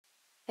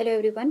Hello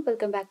everyone,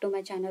 welcome back to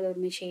my channel or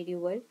my Shady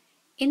World.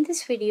 In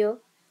this video,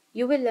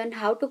 you will learn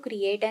how to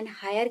create an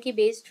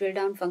hierarchy-based drill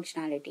down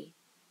functionality.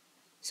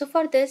 So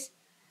for this,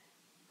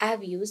 I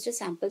have used a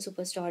sample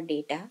superstore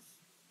data,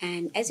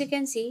 and as you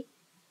can see,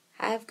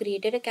 I have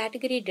created a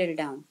category drill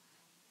down.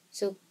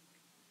 So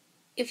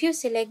if you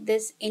select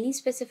this any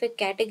specific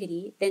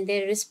category, then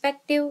their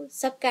respective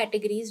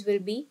subcategories will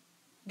be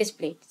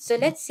displayed. So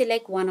let's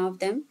select one of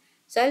them.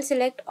 So I'll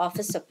select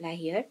office supply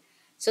here.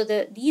 So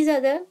these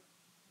are the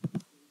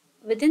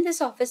within this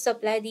office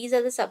supply, these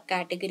are the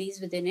subcategories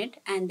within it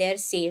and their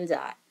sales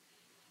are.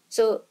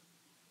 So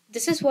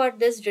this is what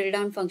this drill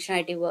down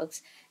functionality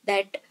works,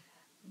 that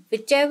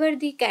whichever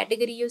the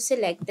category you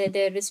select,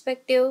 their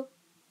respective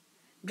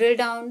drill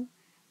down,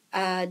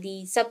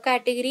 the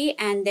subcategory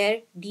and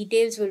their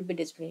details will be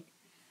displayed.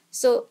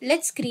 So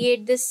let's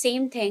create the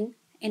same thing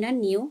in a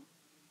new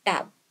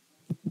tab.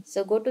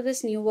 So go to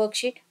this new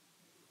worksheet,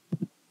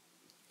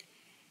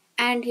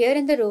 and here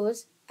in the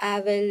rows, I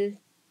will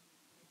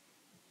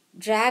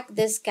drag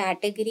this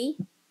category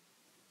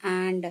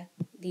and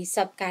the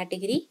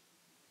subcategory.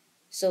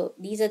 So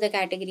these are the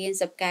category and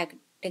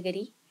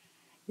subcategory.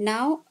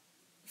 Now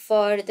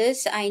for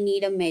this, I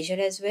need a measure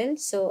as well.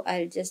 So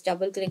I'll just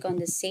double click on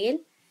the sale,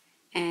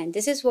 and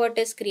this is what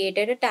is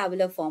created a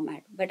tabular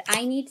format, but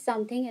I need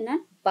something in a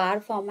bar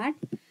format.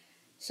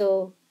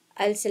 So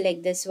I'll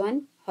select this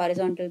one,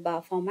 horizontal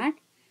bar format.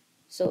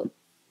 So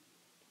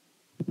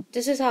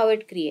this is how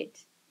it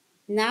creates.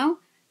 Now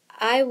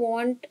I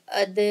want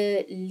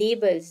the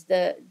labels,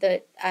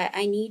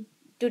 I need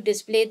to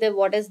display the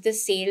what is the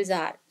sales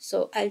are.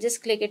 So I'll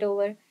just click it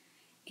over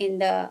in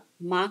the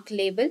mark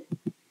label.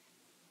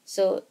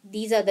 So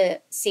these are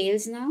the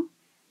sales now.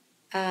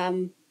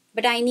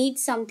 But I need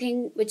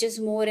something which is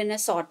more in a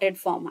sorted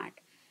format.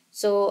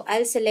 So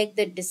I'll select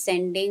the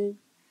descending,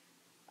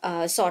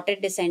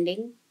 sorted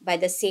descending by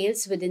the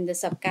sales within the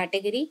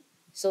subcategory.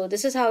 So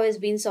this is how it's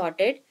been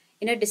sorted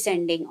in a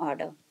descending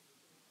order.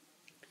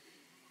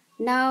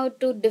 Now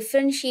to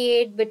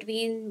differentiate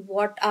between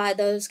what are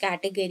those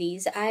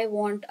categories, I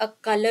want a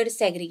color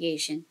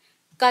segregation,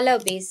 color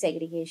based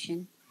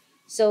segregation.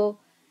 So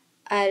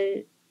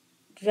I'll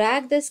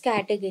drag this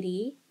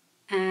category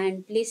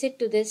and place it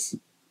to this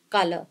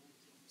color.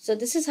 So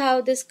this is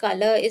how this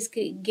color is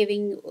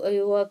giving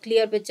you a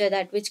clear picture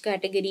that which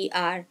category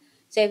are.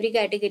 So every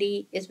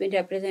category is been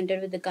represented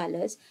with the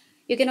colors.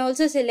 You can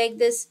also select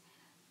this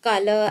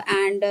color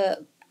and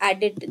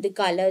edit the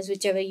colors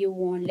whichever you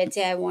want. Let's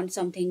say I want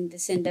something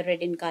this in the red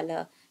in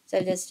color. So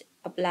I'll just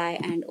apply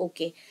and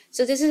okay.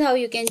 So this is how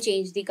you can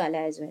change the color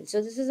as well.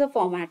 So this is a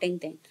formatting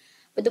thing.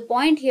 But the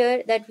point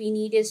here that we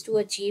need is to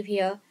achieve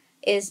here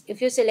is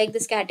if you select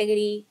this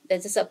category,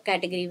 there's a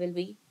subcategory will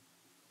be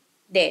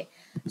there.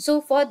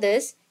 So for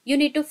this, you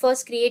need to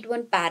first create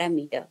one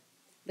parameter,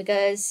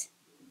 because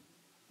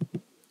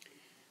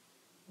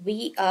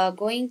we are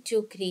going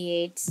to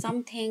create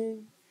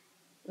something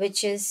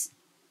which is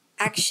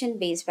action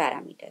based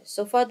parameter.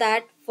 So for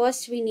that,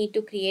 first we need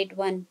to create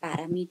one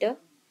parameter.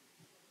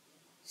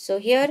 So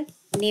here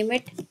name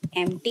it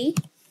empty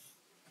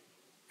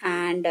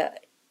and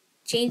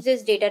change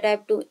this data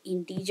type to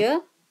integer,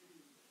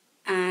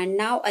 and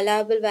now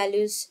allowable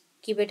values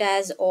keep it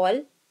as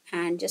all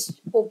and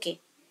just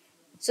okay.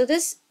 So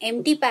this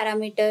empty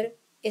parameter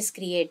is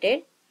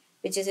created,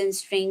 which is in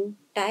string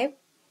type.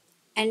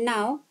 And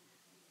now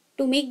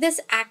to make this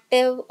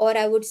active, or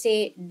I would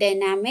say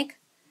dynamic,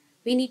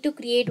 we need to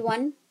create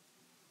one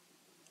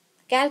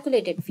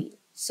calculated field.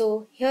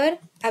 So here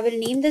I will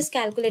name this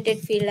calculated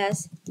field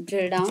as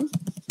drill down,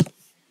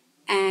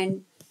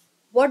 and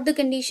what the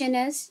condition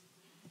is,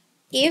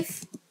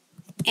 if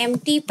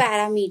empty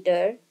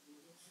parameter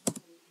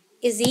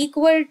is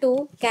equal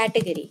to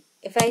category.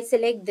 If I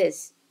select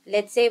this,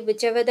 let's say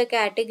whichever the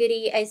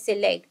category I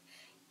select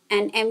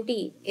and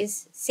empty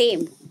is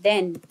same,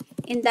 then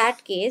in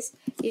that case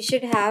you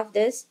should have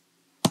this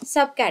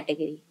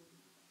subcategory,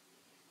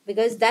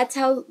 because that's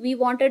how we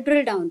want a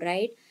drill down,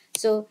 right?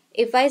 So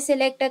if I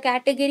select a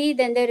category,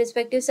 then the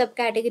respective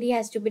subcategory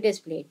has to be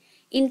displayed.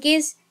 In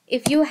case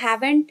if you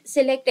haven't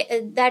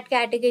selected that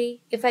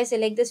category, if I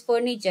select this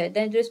furniture,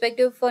 then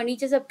respective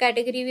furniture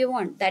subcategory we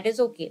want, that is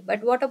okay.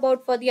 But what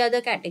about for the other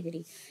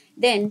category?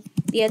 Then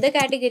the other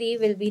category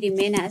will be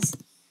remain as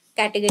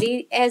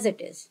category as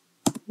it is,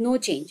 no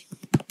change.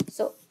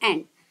 So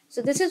and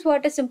so this is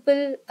what a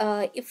simple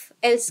if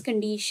else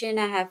condition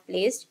I have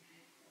placed.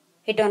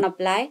 Hit on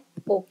apply,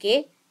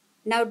 okay.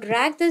 Now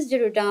drag this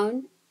drill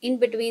down in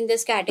between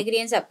this category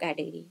and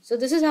subcategory. So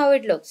this is how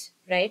it looks,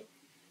 right?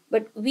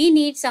 But we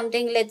need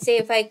something, let's say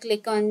if I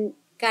click on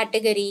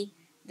category,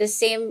 the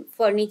same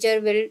furniture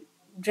will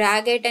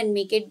drag it and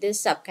make it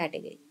this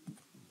subcategory.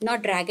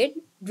 Not drag it,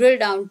 drill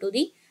down to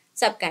the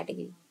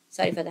subcategory.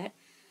 Sorry for that.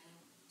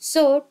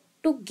 So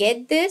to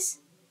get this,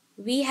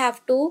 we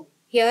have to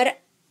here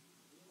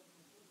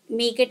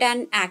make it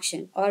an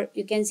action, or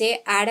you can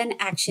say add an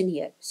action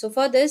here. So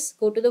for this,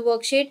 go to the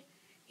worksheet.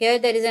 Here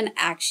there is an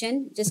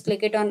action. Just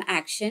click it on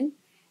action.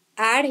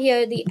 Add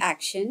here the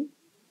action.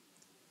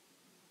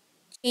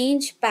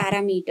 Change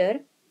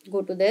parameter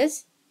go to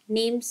this,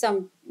 name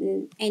some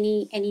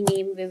any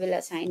name we will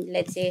assign.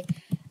 Let's say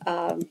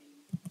um,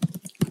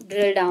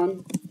 drill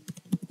down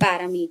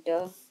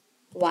parameter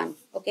 1.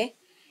 Okay,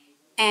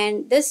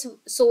 and this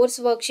source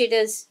worksheet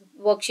is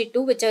worksheet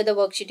 2, whichever the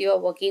worksheet you are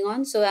working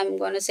on. So I'm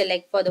going to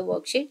select for the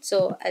worksheet,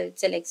 so I'll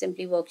select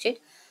simply worksheet.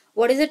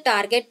 What is the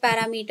target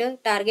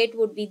parameter? Target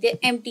would be the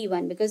empty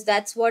one, because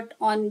that's what,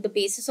 on the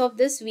basis of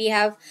this, we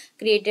have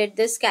created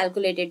this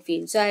calculated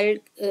field. So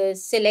I'll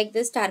select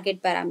this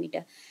target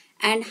parameter.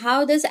 And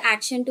how this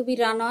action to be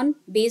run on?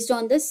 Based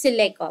on the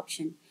select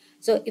option.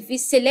 So if we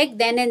select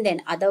then and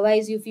then,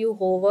 otherwise if you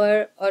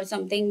hover or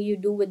something you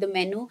do with the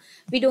menu,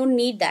 we don't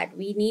need that.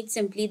 We need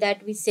simply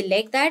that we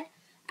select that,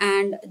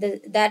 and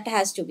that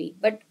has to be.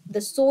 But the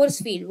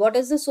source field, what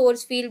is the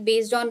source field?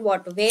 Based on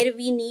what? Where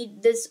we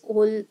need this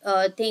whole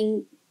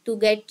thing to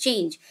get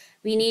changed.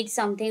 We need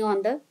something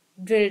on the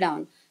drill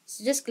down.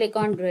 So just click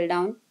on drill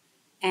down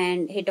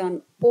and hit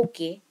on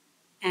OK.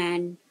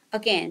 And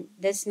again,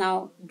 this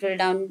now drill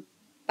down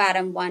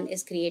param 1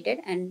 is created,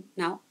 and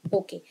now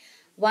OK.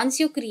 Once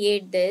you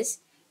create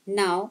this,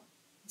 now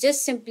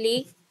just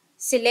simply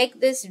select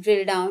this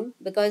drill down,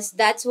 because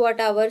that's what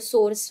our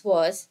source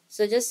was.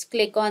 So just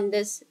click on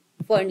this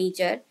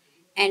furniture,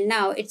 and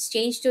now it's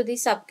changed to the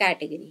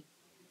subcategory.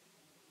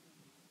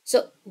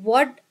 So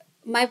what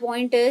my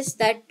point is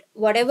that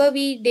whatever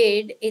we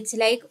did, it's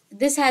like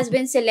this has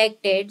been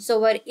selected.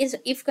 So our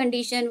if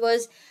condition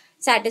was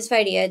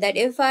satisfied here, that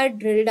if our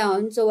drill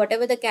down, so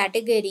whatever the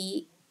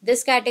category,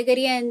 this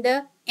category and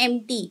the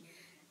empty,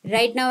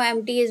 right now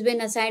empty has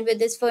been assigned with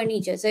this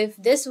furniture. So if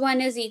this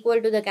one is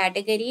equal to the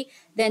category,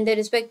 then the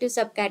respective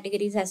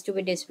subcategories has to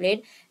be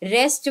displayed.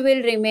 Rest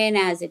will remain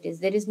as it is.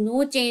 There is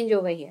no change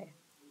over here.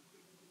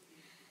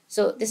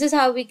 So this is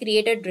how we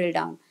create a drill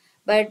down.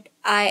 But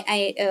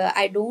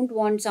I don't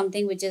want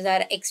something which is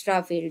our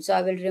extra field. So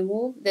I will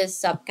remove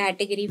this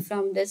subcategory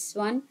from this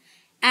one.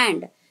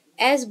 And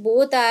as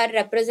both are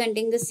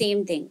representing the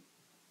same thing,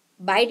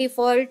 by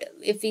default,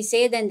 if we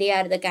say, then they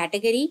are the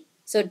category.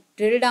 So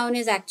drill down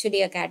is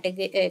actually a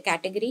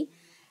category.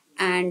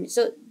 And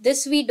so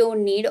this we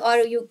don't need, or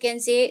you can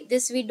say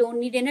this we don't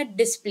need in a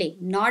display,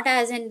 not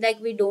as in like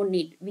we don't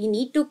need. We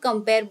need to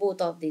compare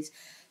both of these.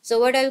 So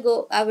what I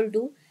will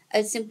do,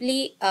 I'll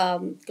simply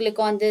click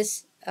on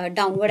this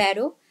downward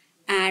arrow,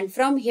 and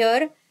from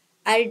here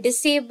I'll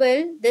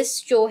disable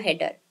this show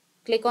header.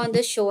 Click on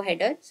the show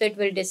header, so it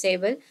will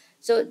disable.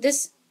 So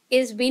this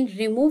is being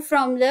removed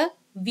from the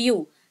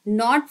view,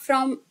 not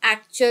from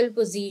actual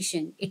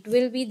position. It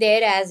will be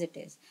there as it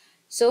is.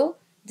 So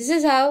this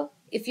is how,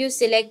 if you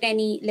select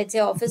any, let's say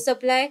office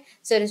supply,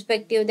 so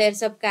respective their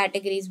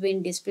subcategories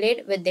being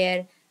displayed with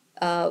their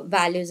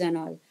values and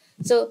all.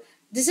 So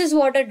this is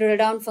what a drill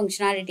down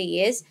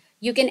functionality is.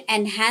 You can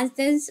enhance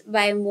this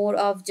by more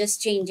of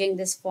just changing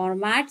this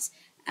formats,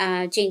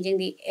 changing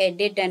the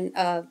edit and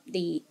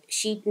the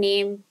sheet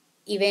name,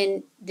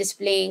 even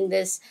displaying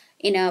this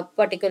in a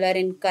particular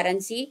in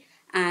currency,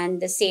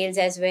 and the sales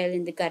as well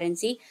in the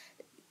currency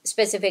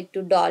specific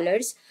to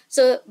dollars.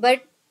 So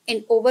but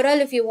in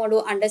overall, if you want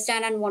to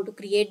understand and want to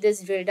create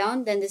this drill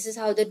down, then this is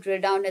how the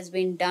drill down has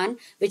been done,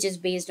 which is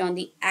based on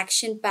the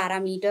action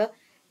parameter.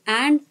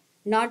 And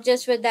not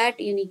just with that,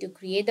 you need to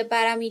create the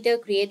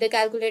parameter, create the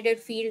calculated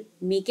field,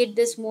 make it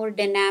this more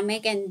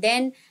dynamic, and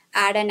then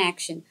add an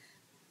action.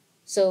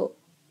 So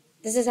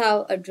this is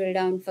how a drill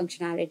down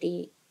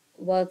functionality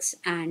works,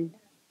 and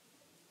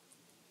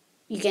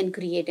you can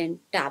create in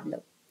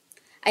Tableau.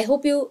 I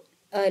hope you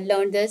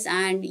learned this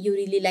and you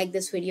really like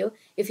this video.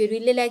 If you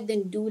really like,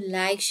 then do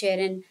like, share,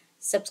 and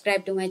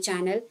subscribe to my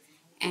channel.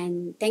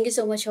 And thank you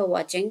so much for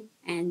watching.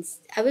 And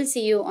I will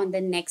see you on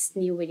the next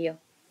new video.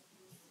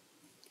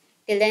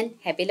 Till then,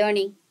 happy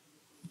learning.